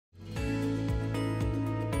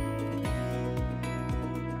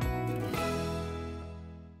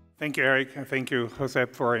Thank you, Eric, and thank you,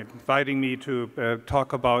 Josep, for inviting me to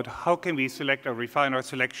talk about how can we select or refine our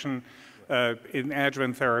selection in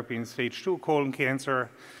adjuvant therapy in stage 2 colon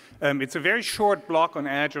cancer. It's a very short block on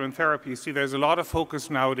adjuvant therapy. You see, there's a lot of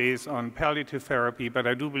focus nowadays on palliative therapy, but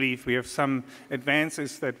I do believe we have some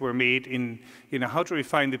advances that were made in how to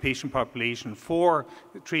refine the patient population for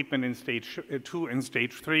treatment in stage 2 and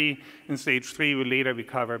stage 3. In stage 3 will later be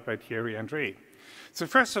covered by Thierry and Ray. So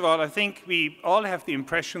first of all, I think we all have the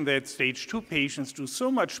impression that stage 2 patients do so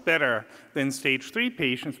much better than stage 3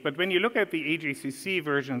 patients, but when you look at the AJCC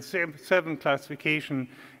version 7 classification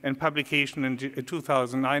and publication in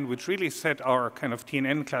 2009, which really set our kind of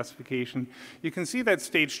TNN classification, you can see that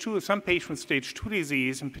stage 2, some patients with stage 2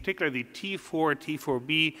 disease, in particular the T4,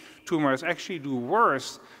 T4B tumors, actually do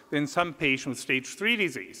worse than some patients with stage 3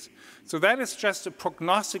 disease. So that is just a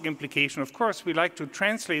prognostic implication. Of course, we like to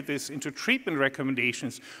translate this into treatment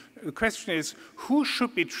recommendations. The question is, who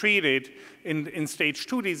should be treated in stage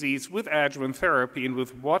 2 disease with adjuvant therapy and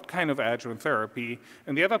with what kind of adjuvant therapy?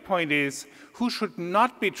 And the other point is, who should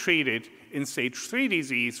not be treated in stage 3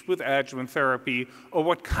 disease with adjuvant therapy, or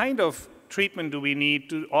what kind of treatment do we need?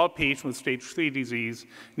 Do all patients with stage 3 disease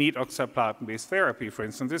need oxaliplatin-based therapy, for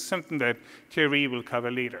instance? This is something that Thierry will cover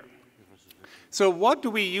later. So what do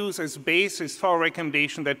we use as basis for our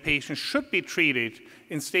recommendation that patients should be treated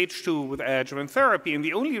in stage 2 with adjuvant therapy? And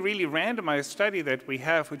the only really randomized study that we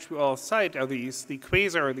have, which we all cite, are the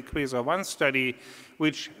Quasar or the Quasar 1 study,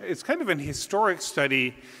 which is kind of an historic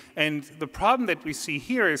study. And the problem that we see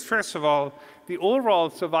here is, first of all, the overall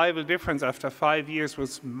survival difference after 5 years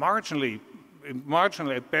was marginal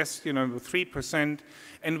at best, 3%.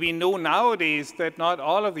 And we know nowadays that not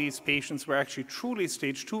all of these patients were actually truly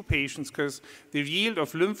stage 2 patients, because the yield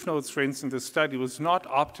of lymph nodes, for instance, in the study was not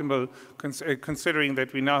optimal, considering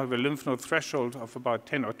that we now have a lymph node threshold of about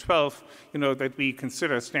 10 or 12, that we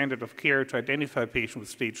consider standard of care to identify patients with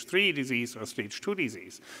stage 3 disease or stage 2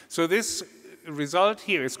 disease. So this result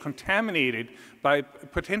here is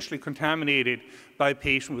potentially contaminated by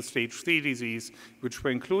patients with stage 3 disease, which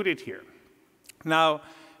were included here. Now,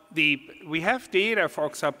 we have data for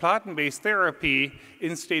oxaliplatin-based therapy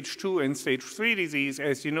in stage 2 and stage 3 disease.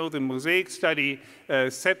 As you know, the MOSAIC study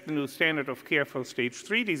set the new standard of care for stage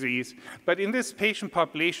 3 disease. But in this patient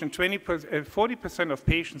population, 40% of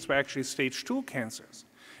patients were actually stage 2 cancers.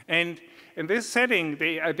 And in this setting,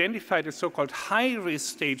 they identified a so-called high-risk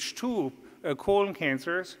stage 2 colon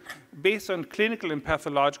cancers based on clinical and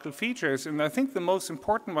pathological features. And I think the most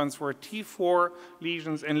important ones were T4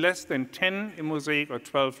 lesions and less than 10 in MOSAIC or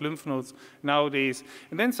 12 lymph nodes nowadays.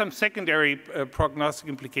 And then some secondary prognostic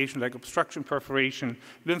implications like obstruction, perforation,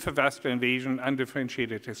 lymphovascular invasion,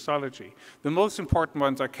 undifferentiated histology. The most important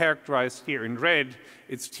ones are characterized here in red.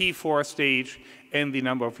 It's T4 stage and the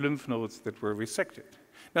number of lymph nodes that were resected.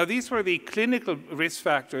 Now, these were the clinical risk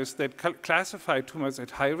factors that classify tumors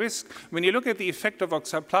at high risk. When you look at the effect of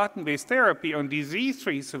oxaliplatin-based therapy on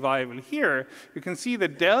disease-free survival here, you can see the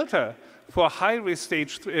delta for a high-risk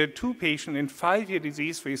stage 2 patient in 5-year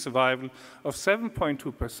disease-free survival of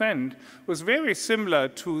 7.2% was very similar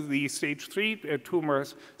to the stage 3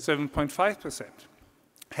 tumors, 7.5%.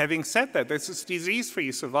 Having said that, this is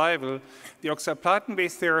disease-free survival. The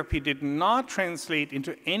oxaliplatin-based therapy did not translate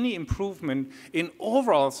into any improvement in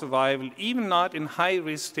overall survival, even not in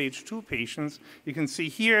high-risk stage 2 patients. You can see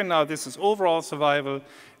here now this is overall survival,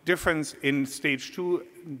 difference in stage 2,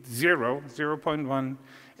 0.1,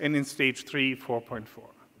 and in stage 3, 4.4.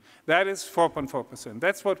 That is 4.4%.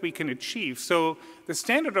 That's what we can achieve. So the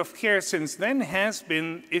standard of care since then has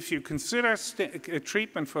been, if you consider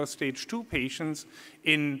treatment for stage 2 patients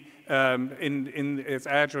as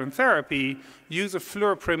adjuvant therapy, use a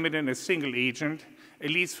fluoropyrimidine as single agent,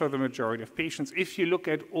 at least for the majority of patients, if you look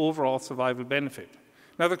at overall survival benefit.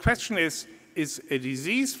 Now the question is a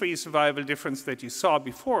disease-free survival difference that you saw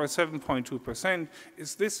before, 7.2%,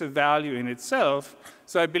 is this a value in itself?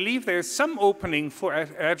 So I believe there's some opening for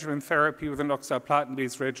adjuvant therapy with an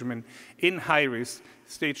oxaliplatin-based regimen in high-risk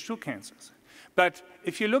stage 2 cancers. But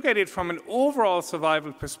if you look at it from an overall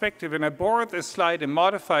survival perspective, and I borrowed this slide and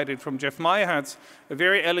modified it from Jeff Meyert's a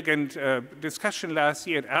very elegant discussion last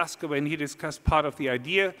year at ASCO when he discussed part of the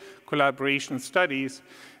IDEA collaboration studies.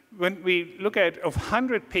 When we look at of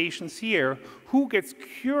 100 patients here, who gets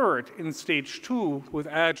cured in stage 2 with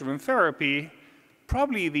adjuvant therapy,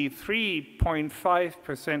 probably the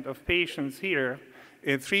 3.5% of patients here,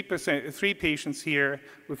 3 patients here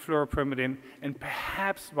with fluoropyrimidine, and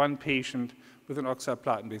perhaps 1 patient with an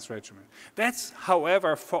oxaliplatin-based regimen. That's,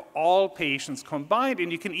 however, for all patients combined,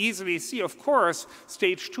 and you can easily see, of course,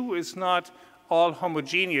 stage 2 is not all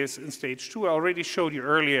homogeneous in stage 2. I already showed you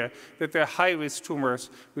earlier that they're high-risk tumors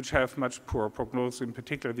which have much poorer prognosis, in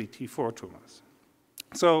particular the T4 tumors.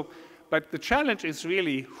 So, but the challenge is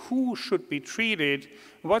really who should be treated,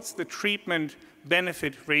 what's the treatment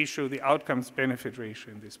benefit ratio, the outcomes benefit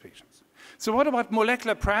ratio in these patients. So what about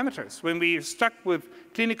molecular parameters? When we're stuck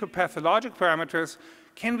with clinical pathologic parameters,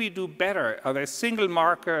 can we do better? Are there single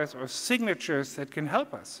markers or signatures that can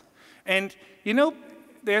help us? And you know,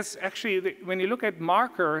 there's actually, when you look at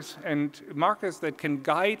markers and markers that can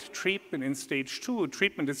guide treatment in stage 2,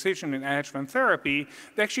 treatment decision in adjuvant therapy,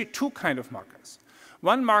 there are actually two kinds of markers.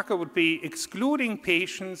 One marker would be excluding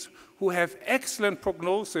patients who have excellent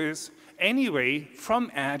prognosis anyway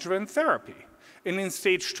from adjuvant therapy. And in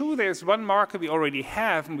stage 2, there's one marker we already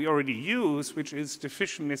have and we already use, which is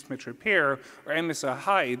deficient mismatch repair, or MSR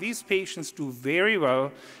high. These patients do very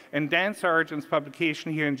well, and Dan Sargent's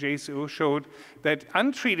publication here in JCO showed that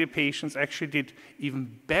untreated patients actually did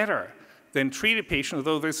even better than treated patients,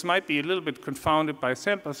 although this might be a little bit confounded by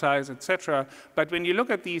sample size, et cetera. But when you look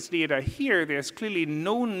at these data here, there's clearly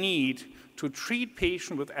no need to treat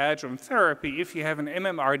patients with adjuvant therapy if you have an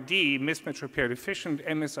MMRD, mismatch repair deficient,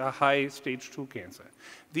 MSR high stage 2 cancer.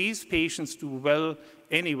 These patients do well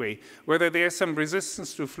anyway. Whether there's some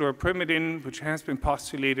resistance to fluoropyrimidine, which has been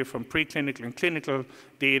postulated from preclinical and clinical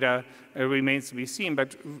data, remains to be seen.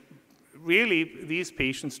 But really, these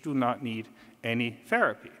patients do not need any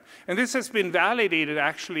therapy. And this has been validated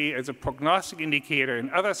actually as a prognostic indicator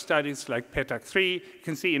in other studies like PETAC3. You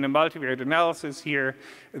can see in a multivariate analysis here,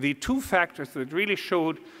 the two factors that really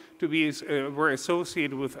showed to be were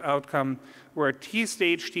associated with outcome were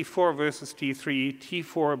T-stage T4 versus T3,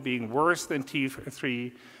 T4 being worse than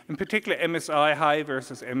T3, in particular MSI high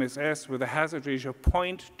versus MSS with a hazard ratio of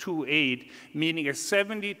 0.28, meaning a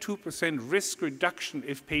 72% risk reduction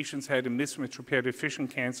if patients had a mismatch repair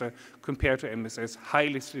deficient cancer compared to MSS,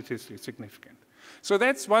 highly statistically significant. So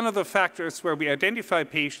that's one of the factors where we identify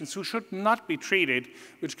patients who should not be treated,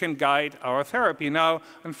 which can guide our therapy. Now,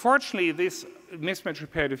 unfortunately, this mismatch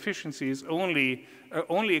repair deficiency is only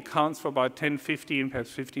accounts for about 10, 15,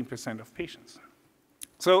 perhaps 15% of patients.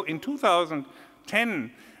 So in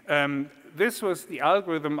 2010, this was the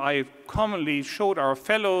algorithm I commonly showed our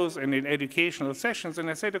fellows and in educational sessions. And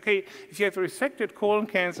I said, okay, if you have resected colon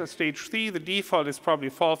cancer stage 3, the default is probably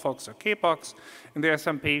FOLFOX or CAPOX. And there are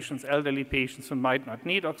some patients, elderly patients, who might not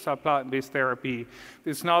need oxaliplatin-based therapy.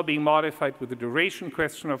 This is now being modified with the duration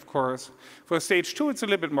question, of course. For stage 2, it's a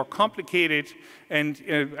little bit more complicated. And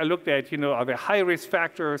I looked at, are there high-risk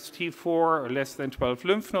factors, T4 or less than 12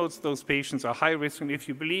 lymph nodes? Those patients are high risk. And if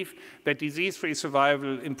you believe that disease-free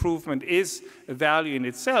survival improvement is a value in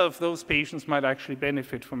itself, those patients might actually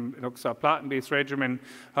benefit from an oxaliplatin-based regimen.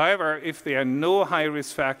 However, if there are no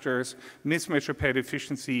high-risk factors, mismatch repair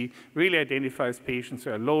deficiency really identifies patients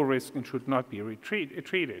who are low risk and should not be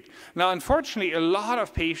treated. Now, unfortunately, a lot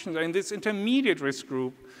of patients are in this intermediate risk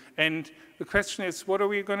group, and the question is, what are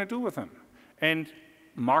we going to do with them? And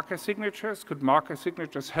marker signatures, could marker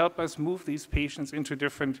signatures help us move these patients into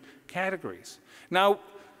different categories? Now,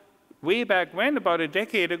 way back when, about a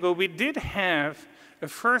decade ago, we did have a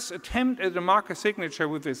first attempt at a marker signature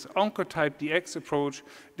with this Oncotype DX approach,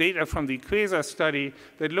 data from the Quasar study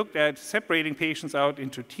that looked at separating patients out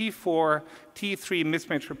into T4, T3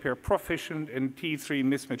 mismatch repair proficient, and T3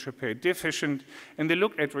 mismatch repair deficient. And they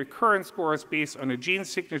looked at recurrence scores based on a gene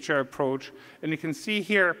signature approach. And you can see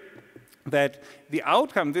here that the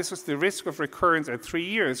outcome, this is the risk of recurrence at 3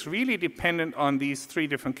 years, really dependent on these 3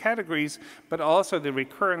 different categories, but also the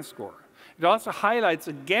recurrence score. It also highlights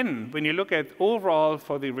again, when you look at overall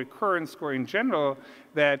for the recurrence score in general,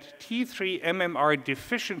 that T3 MMR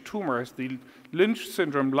deficient tumors, the Lynch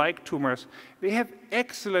syndrome-like tumors, they have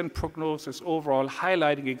excellent prognosis overall,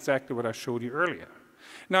 highlighting exactly what I showed you earlier.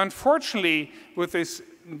 Now, unfortunately, with this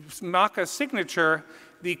marker signature,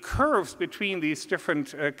 the curves between these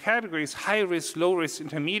different categories, high risk, low risk,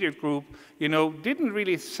 intermediate group, didn't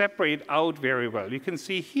really separate out very well. You can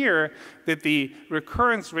see here that the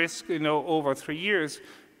recurrence risk, over 3 years,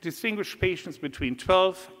 distinguished patients between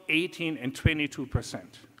 12, 18, and 22%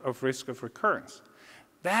 of risk of recurrence.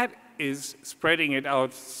 That is spreading it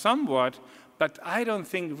out somewhat, but I don't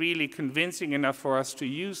think really convincing enough for us to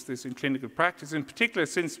use this in clinical practice, in particular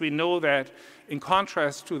since we know that in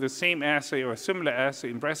contrast to the same assay or a similar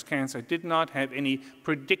assay in breast cancer, did not have any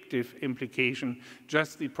predictive implication,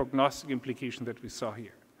 just the prognostic implication that we saw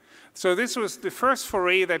here. So this was the first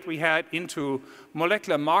foray that we had into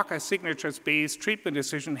molecular marker signatures-based treatment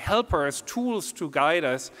decision helpers, tools to guide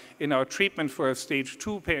us in our treatment for stage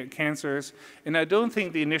 2 cancers. And I don't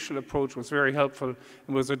think the initial approach was very helpful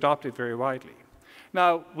and was adopted very widely.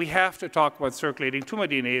 Now, we have to talk about circulating tumor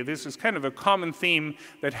DNA. This is kind of a common theme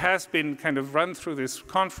that has been kind of run through this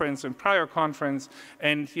conference and prior conference.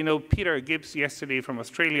 And, you know, Peter Gibbs yesterday from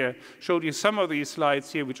Australia showed you some of these slides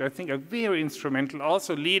here, which I think are very instrumental,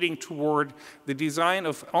 also leading toward the design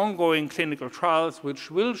of ongoing clinical trials, which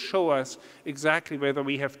will show us exactly whether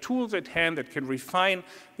we have tools at hand that can refine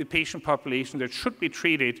the patient population that should be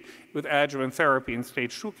treated with adjuvant therapy in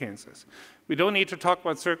stage 2 cancers. We don't need to talk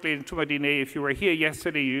about circulating tumor DNA. If you were here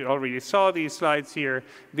yesterday, you already saw these slides here.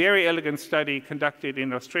 Very elegant study conducted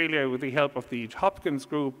in Australia with the help of the Hopkins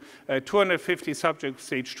group, 250 subjects,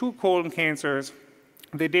 stage 2 colon cancers.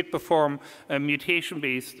 They did perform a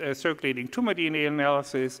mutation-based circulating tumor DNA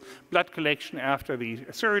analysis, blood collection after the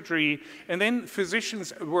surgery, and then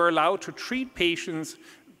physicians were allowed to treat patients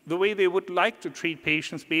the way they would like to treat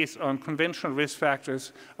patients based on conventional risk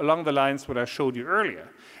factors along the lines what I showed you earlier.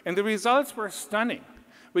 And the results were stunning.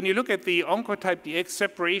 When you look at the Oncotype DX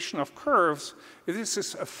separation of curves, this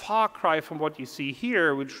is a far cry from what you see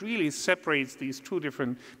here, which really separates these two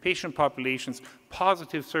different patient populations,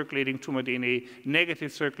 positive circulating tumor DNA,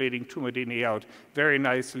 negative circulating tumor DNA out very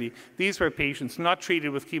nicely. These were patients not treated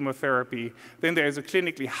with chemotherapy. Then there is a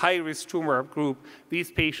clinically high-risk tumor group.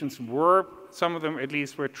 These patients were, some of them at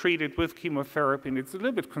least, were treated with chemotherapy. And it's a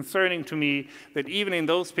little bit concerning to me that even in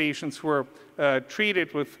those patients who were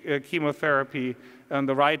treated with chemotherapy on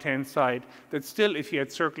the right-hand side, that still, if you had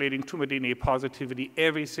circulating tumor DNA positivity,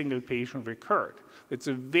 every single patient recurred. It's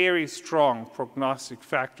a very strong prognostic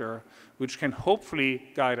factor, which can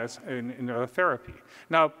hopefully guide us in our therapy.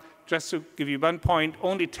 Now, just to give you one point,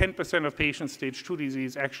 only 10% of patients stage 2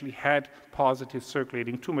 disease actually had positive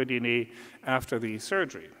circulating tumor DNA after the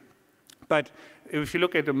surgery. But if you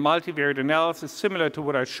look at the multivariate analysis, similar to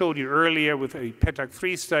what I showed you earlier with a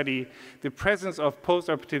PETAC3 study, the presence of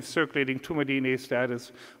postoperative circulating tumor DNA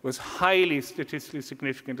status was highly statistically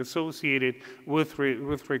significant, associated with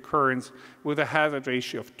recurrence with a hazard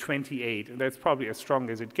ratio of 28. And that's probably as strong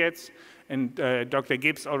as it gets. And Dr.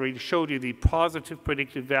 Gibbs already showed you the positive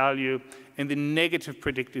predictive value and the negative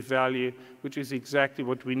predictive value, which is exactly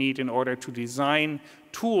what we need in order to design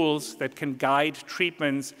tools that can guide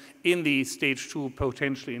treatments in the stage 2,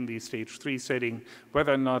 potentially in the stage 3 setting,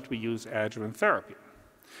 whether or not we use adjuvant therapy.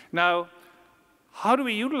 Now, how do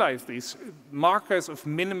we utilize these markers of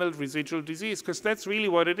minimal residual disease? Because that's really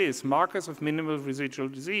what it is, markers of minimal residual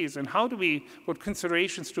disease. And what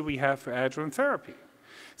considerations do we have for adjuvant therapy?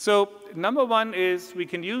 So number one is we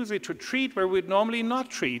can use it to treat where we'd normally not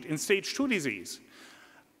treat in stage 2 disease.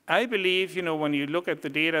 I believe, you know, when you look at the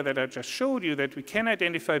data that I just showed you, that we can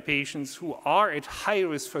identify patients who are at high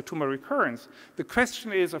risk for tumor recurrence. The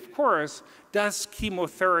question is, of course, does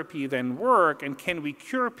chemotherapy then work, and can we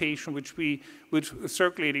cure patients with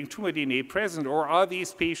circulating tumor DNA present, or are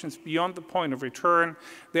these patients beyond the point of return?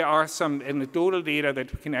 There are some anecdotal data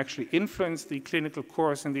that can actually influence the clinical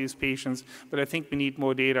course in these patients, but I think we need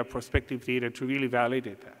more data, prospective data, to really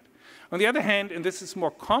validate that. On the other hand, and this is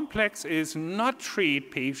more complex, is not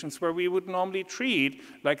treat patients where we would normally treat,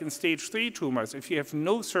 like in stage 3 tumors. If you have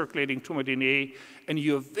no circulating tumor DNA and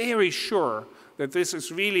you're very sure that this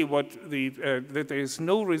is really that there is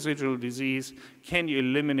no residual disease, can you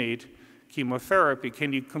eliminate chemotherapy?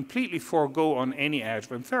 Can you completely forego on any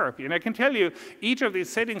adjuvant therapy? And I can tell you, each of these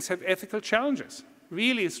settings have ethical challenges.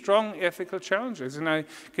 Really strong ethical challenges. And I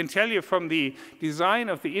can tell you from the design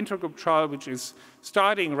of the intergroup trial, which is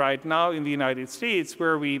starting right now in the United States,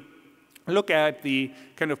 where we look at the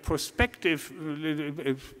kind of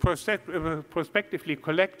prospectively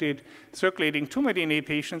collected circulating tumor DNA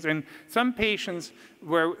patients, and some patients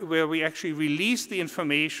where we actually release the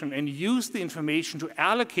information and use the information to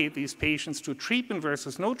allocate these patients to treatment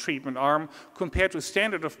versus no treatment arm, compared to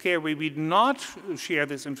standard of care where we not share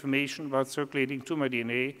this information about circulating tumor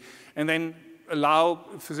DNA, and then allow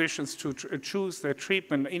physicians to choose their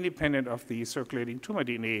treatment independent of the circulating tumor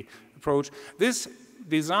DNA approach. This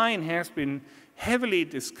design has been heavily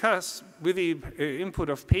discussed with the input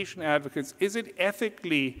of patient advocates. Is it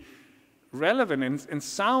ethically relevant and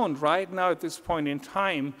sound right now at this point in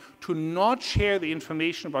time to not share the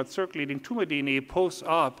information about circulating tumor DNA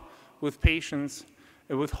post-op with patients,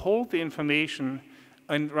 withhold the information,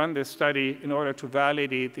 and run this study in order to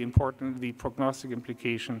validate the prognostic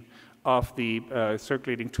implication of the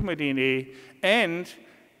circulating tumor DNA? And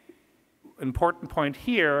important point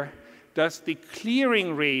here, does the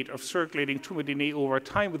clearing rate of circulating tumor DNA over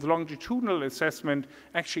time with longitudinal assessment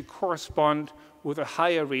actually correspond with a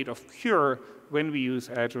higher rate of cure when we use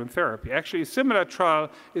adjuvant therapy? Actually, a similar trial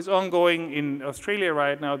is ongoing in Australia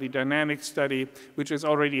right now, the Dynamic study, which has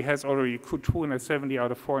already 270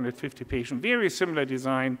 out of 450 patients. Very similar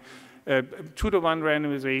design. 2-to-1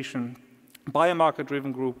 randomization,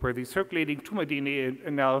 biomarker-driven group where the circulating tumor DNA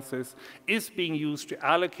analysis is being used to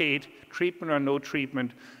allocate treatment or no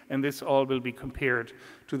treatment, and this all will be compared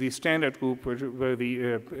to the standard group where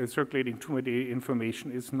the circulating tumor DNA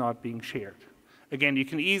information is not being shared. Again, you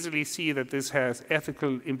can easily see that this has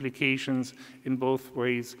ethical implications in both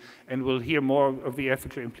ways, and we'll hear more of the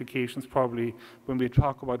ethical implications probably when we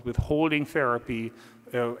talk about withholding therapy,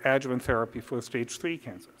 adjuvant therapy for stage 3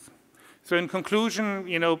 cancers. So in conclusion,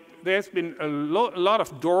 there's been a lot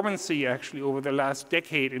of dormancy actually over the last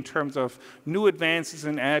decade in terms of new advances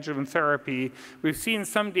in adjuvant therapy. We've seen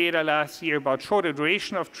some data last year about shorter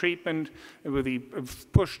duration of treatment with the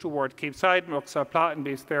push toward capecitabine,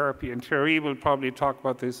 oxaliplatin-based therapy, and Thierry will probably talk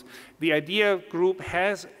about this. The IDEA group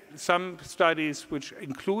has some studies which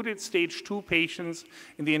included stage 2 patients,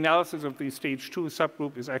 and the analysis of the stage 2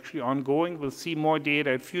 subgroup is actually ongoing. We'll see more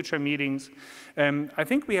data at future meetings. I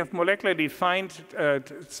think we have molecularly defined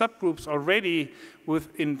subgroups already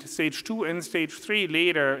within stage 2 and stage 3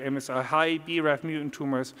 later, MSI high BRAF mutant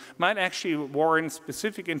tumors might actually warrant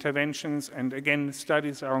specific interventions, and again,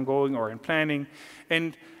 studies are ongoing or in planning.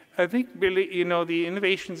 And I think really, the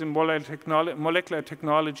innovations in molecular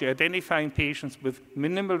technology, identifying patients with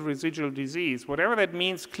minimal residual disease, whatever that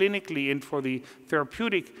means clinically and for the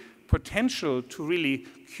therapeutic potential to really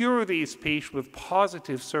cure these patients with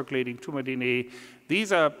positive circulating tumor DNA,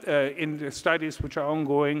 these are in the studies which are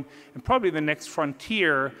ongoing and probably the next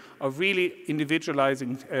frontier of really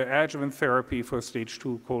individualizing adjuvant therapy for stage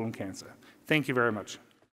 2 colon cancer. Thank you very much.